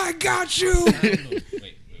shit. I got you. Wait.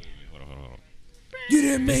 Hold on. You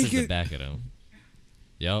didn't This is make the it. back of them.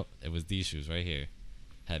 Yup, it was these shoes right here.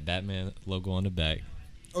 Had Batman logo on the back,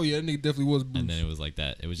 Oh yeah, that nigga definitely was Bruce. and then it was like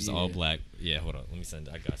that. It was just all Yeah. black. Yeah, hold on. Let me send.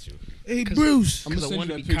 I got you. Hey, Bruce. I'm gonna Because I send you wanted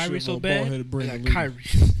that to be picture Kyrie of so a bad. bald-headed I Brandon got Lee. Kyrie.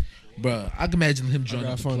 Bruh, I can imagine him drawing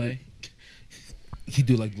gotta up the find play. He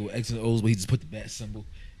do like little X's and O's, but he just put the bat symbol.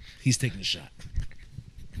 He's taking the shot.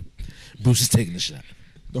 Bruce is taking the shot.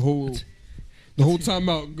 The whole time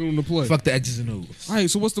out going to play. Fuck the X's and O's. All right,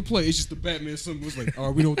 so what's the play? It's just the Batman symbol. It's like, all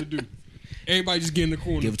right, we know what to do. Everybody just get in the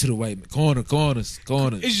corner. Give it to the white man. Corners.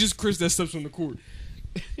 It's just Chris that steps on the court.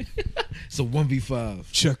 It's a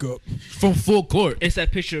 1v5 Check up. from full court. It's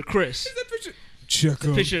that picture of Chris. That picture. Check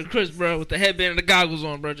up. Picture of Chris, bro, with the headband and the goggles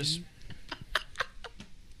on, bro. Just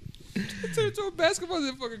Turn it to a basketball.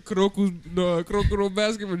 That fucking Kuroko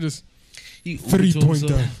basketball. Just He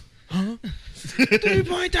 3-pointer. Huh?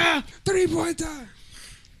 3-pointer. 3-pointer.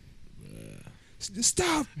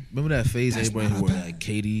 Stop. Remember that phase That's everybody not wore bad. like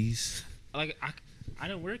KDs? Like I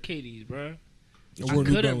didn't wear KDs, bro. I I wore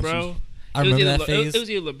New couldn't, bro. Balances. I remember that It phase. was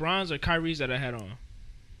either LeBron's or Kyrie's that I had on.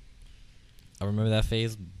 I remember that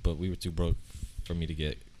phase, but we were too broke for me to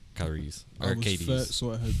get Kyrie's I or was KD's. fat,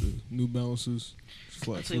 so I had the New Balances. I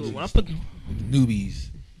Flat tell you what, when I footed. put, Newbies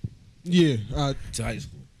Yeah. to high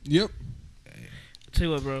school. Yep. tell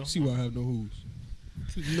you what, bro. See why I have no hooves.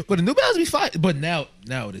 But the New Balance be fire. But now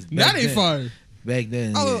it is. Now Back they then- fire. Back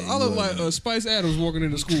then, I yeah, look it like was. Spice Adams walking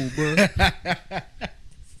into school, bro.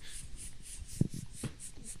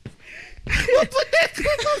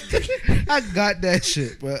 I got that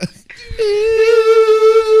shit, bro. Like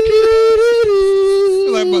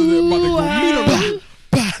about to go meet 'em.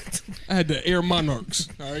 I had the Air Monarchs.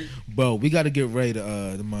 All right. Bro, we got to get ready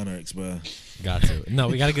to the Monarchs, bro. Got to. No,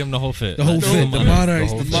 we gotta give him the whole fit. The whole Not just fit, the Monarchs,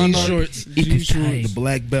 whole the fit. jean Monarch. shorts, Jean the shorts.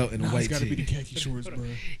 black belt, and the Nah, white it's gotta be the tee. khaki shorts, bro.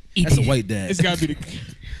 That's a white dad. It's gotta be the.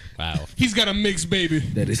 Wow, He's got a mix, baby.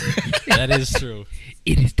 That is. that is true.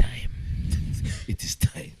 It is time. It is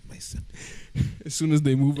time, my son. As soon as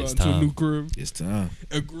they move out It's to a time. new crib, It's time.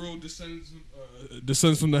 a girl descends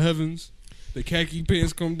from the heavens. The khaki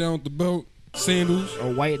pants come down with the belt, sandals.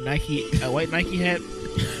 A white Nike hat.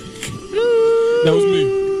 That was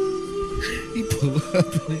me. He pull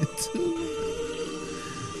up in it too.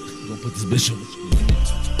 Gonna put this bitch on the screen.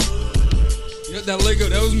 You got that leg up.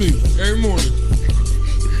 That was me every morning.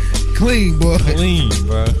 Clean, boy. Clean,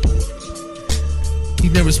 bro. He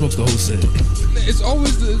never smokes the whole set. It's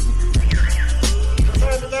always the.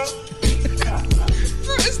 Bro,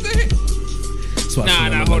 it's the. That's why I Nah,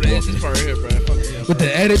 feel like hold it. I'm It's walking. this part right here, bro. Fuck yeah. With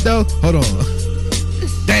the edit though, hold on.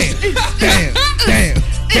 Damn.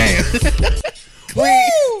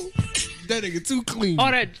 Woo! That nigga too clean.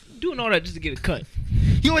 All that, doing all that just to get a cut.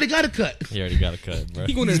 He already got a cut. He already got a cut, bro.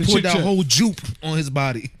 He going He there to just put chit that chat. whole jupe on his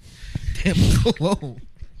body. Damn, cologne.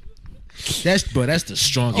 That's the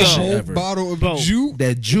strongest Yo. shit Whole ever. bottle of Bro. juke.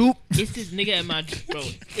 That jupe. It's this nigga at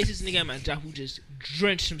my job who just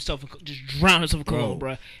drenched himself, just drowned himself in cologne,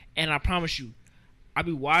 bro. And I promise you, I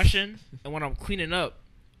be washing, and when I'm cleaning up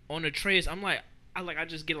on the trays, I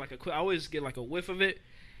just get like I always get like a whiff of it,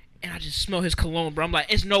 and I just smell his cologne, bro. I'm like,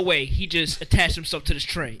 it's no way he just attached himself to this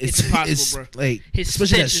tray. It's impossible, bro. Like, His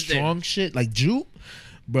especially that stench is there. strong shit, like jupe,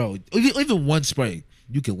 bro. Even one spray,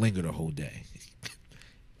 you can linger the whole day.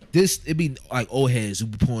 It be like old heads who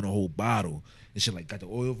be pouring a whole bottle and shit, like got the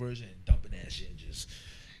oil version and dumping that shit, and just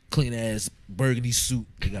clean ass burgundy suit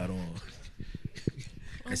they got on.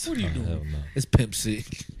 What are you Oh, doing? hell no. It's Pimp C.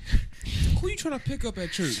 Who you trying to pick up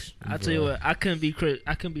at church? I tell you what, I couldn't be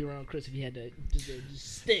around Chris if he had that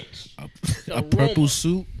just stench. A aroma. purple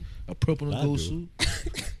suit, a purple and I gold do. suit.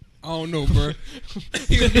 I don't know, bro.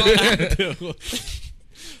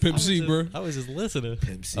 Pimp C, bro. I was just listening.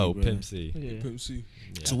 Pimp C, Oh, bro. Pimp C. Yeah. Pimp C.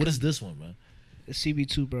 Yeah. So what is this one, man? It's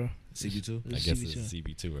CB2, bro. CB2. I It's guess CB2. it's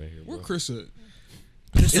CB2 right here, bro. Where Chris at?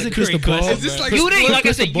 Is it Crystal Ball? Is this like You didn't like I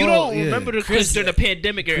Crystal said. You Ball, don't yeah. remember the Chris during the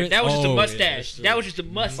pandemic era. Chris- That was just a oh, yeah, mustache. that's true. That was just a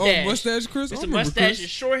mustache. Oh, mustache Chris? It's I a remember mustache Chris. and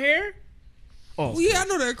short hair. Oh, Well, yeah, I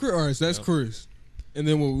know that Chris. All right, so that's Chris. And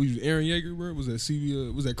then what we used Aaron Yeager, bro? Was that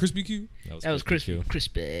CB? Was that Crispy Q? That was crispy. Q.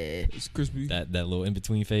 Crispy. It's Crispy. That little in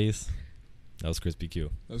between phase. That was Crispy Q.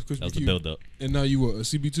 That was Crispy That was Q. the build up. And now you what? A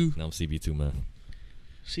CB2? Now I'm CB2, man.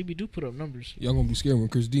 CB do put up numbers. Y'all gonna be scared when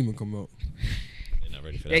Chris Demon come out. They're not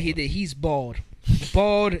ready for that. Yeah, he one. did. He's bald.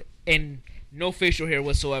 Bald and no facial hair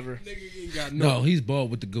whatsoever. Nigga ain't got No, he's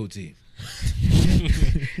bald with the goatee.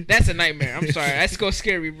 That's a nightmare. I'm sorry. That's gonna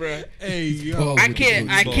scare me, bro. Hey, yo. Bald I with the can't.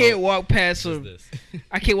 I goatee. can't walk past What's him. this?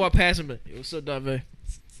 I can't walk past him. But it was so dumb.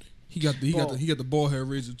 He got the ball hair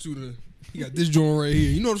razor too. He got this joint right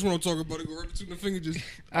here. You notice what I'm talking about? It go right between the finger. Just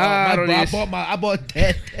I don't I even- bought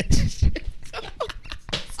that. I can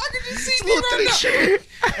just see It's a me little right now. shit.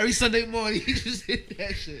 Every Sunday morning, he just hit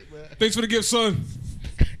that shit, bro. Thanks for the gift, son.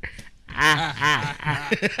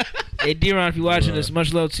 Hey, D-Ron, if you're watching this,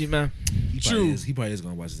 much love to you, man. He probably is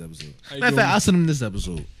gonna watch this episode. How you Matter of doing? fact, I'll send him this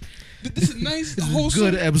episode. This is nice. This is a wholesome.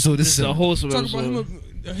 good episode. This is a wholesome Talk about episode.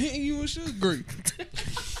 him hitting you and shit. Great.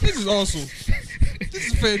 This is awesome. This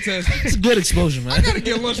is fantastic. It's a good exposure, man. I gotta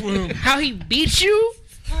get lunch with him. How he beat you?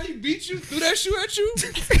 How he beat you? Threw that shoe at you?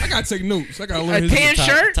 I gotta take notes. I gotta A learn his tan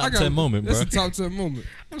shirt? Top I gotta- 10 moment, bro. That's a top 10 moment.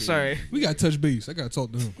 I'm sorry. We gotta touch base. I gotta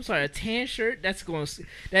talk to him. I'm sorry. A tan shirt? That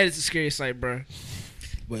is a scary sight, bro.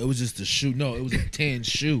 But it was just a shoe. No, it was a tan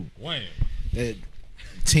shoe. Wham. That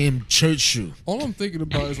tan church shoe. All I'm thinking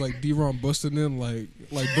about is like D-Ron busting in like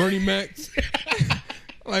Bernie Mac.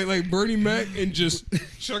 like Bernie Mac and just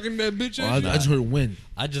chucking that bitch Oh, at you. I just heard wind.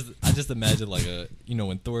 I just imagine like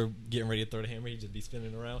when Thor getting ready to throw the hammer, he just be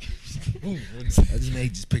spinning around. I just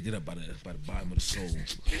made just picked it up by the bottom of the sole.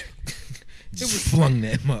 Just flung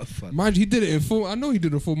that motherfucker. Mind you, he did it in full. I know he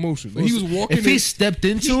did it in full motion. Like, he was walking. If he stepped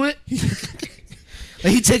into it,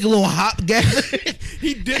 like he take a little hop gather.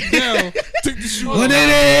 he dipped down, took the shoe What off.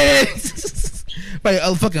 it is? Like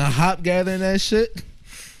a fucking hop gathering that shit.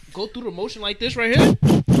 Go through the motion like this right here.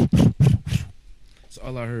 That's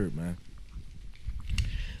all I heard, man.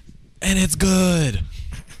 And it's good.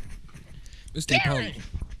 It's the power.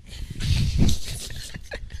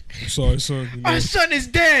 I'm sorry, son. You know, Our son is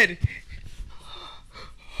dead.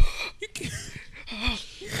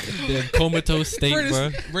 Damn comatose state, bro.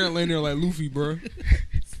 Brandon laying there like Luffy, bro.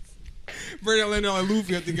 Brandon laying there like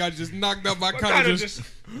Luffy. I think I just knocked out by Kaido. Just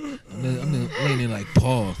I'm laying there like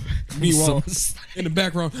Paul. meanwhile, in the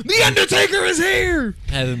background, the Undertaker is here.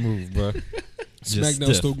 Haven't moved, bro. Just SmackDown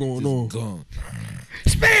stiff. still going on. Gone.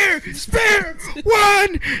 Spare.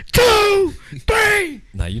 1, 2, 3.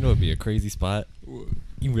 Nah, you know it'd be a crazy spot. What?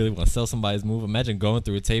 You really want to sell somebody's move? Imagine going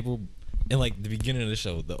through a table in like the beginning of the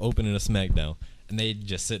show, the opening of SmackDown, and they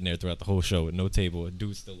just sitting there throughout the whole show with no table. A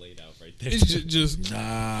dude still laid out right there. It's just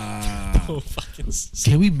Nah. so fucking.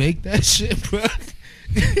 Can we make that shit, bro?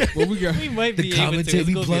 what we got. We might The be able to. commentary, It's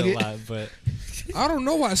we gonna plug be a it. lot, but I don't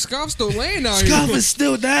know why Scott's still laying out Scuff here. is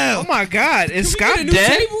still down. Oh my God! Is Can we Scott get a new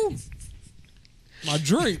dead? table? My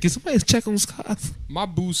drink. Can somebody check on Scuff? My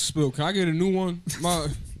boost spilled. Can I get a new one? My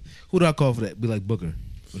Who do I call for that? Be like Booker.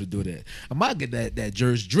 To do that. I might get that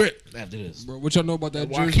Jersey drip after this. bro, what y'all know about that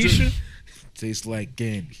Jersey? Waukesha? Tastes like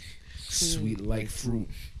candy. Sweet like fruit.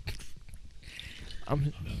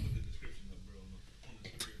 I'm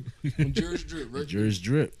Jersey drip, right? Jersey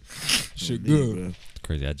drip. Shit Indeed, good. bro. it's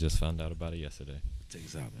crazy. I just found out about it yesterday. Take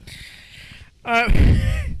us out,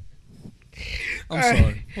 man. I'm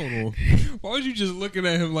sorry. Hold on. Why was you just looking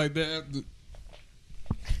at him like that? After?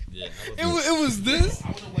 Yeah, It was this.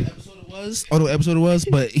 I don't know what episode it was. I don't know what episode it was,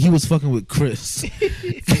 but he was fucking with Chris.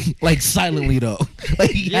 Like silently though.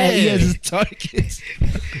 Like he has his targets.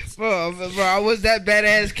 bro, I was that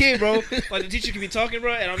badass kid, bro. Like the teacher could be talking,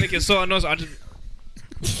 bro, and I'm making so unknown. I just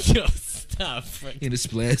Yo, stop. Frank. In the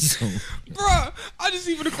splash zone. Bruh, I just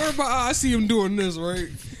even the corner of my eye, I see him doing this, right?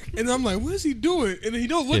 And I'm like, what is he doing? And then he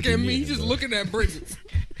don't look Hippie at me, he meeting, just bro. looking at Bridget.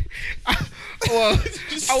 well,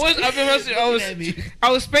 I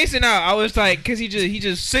was spacing out. I was like, cause he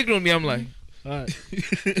just signaled me. I'm like, all right,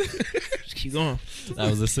 just keep going. That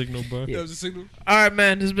was a signal, bro. That was a signal. All right,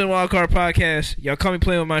 man. This has been Wild Card Podcast. Y'all call me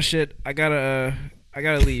playing with my shit. I gotta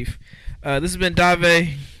leave. This has been Dave,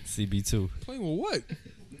 CB2. Playing with what?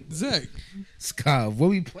 Zach. Scott, what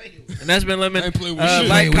we playing with? and that's been Lemon. I ain't playing with shit. Like,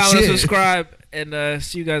 Playing with comment, shit. subscribe, and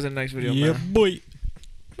see you guys in the next video. Yeah, man. boy.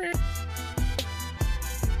 Meow.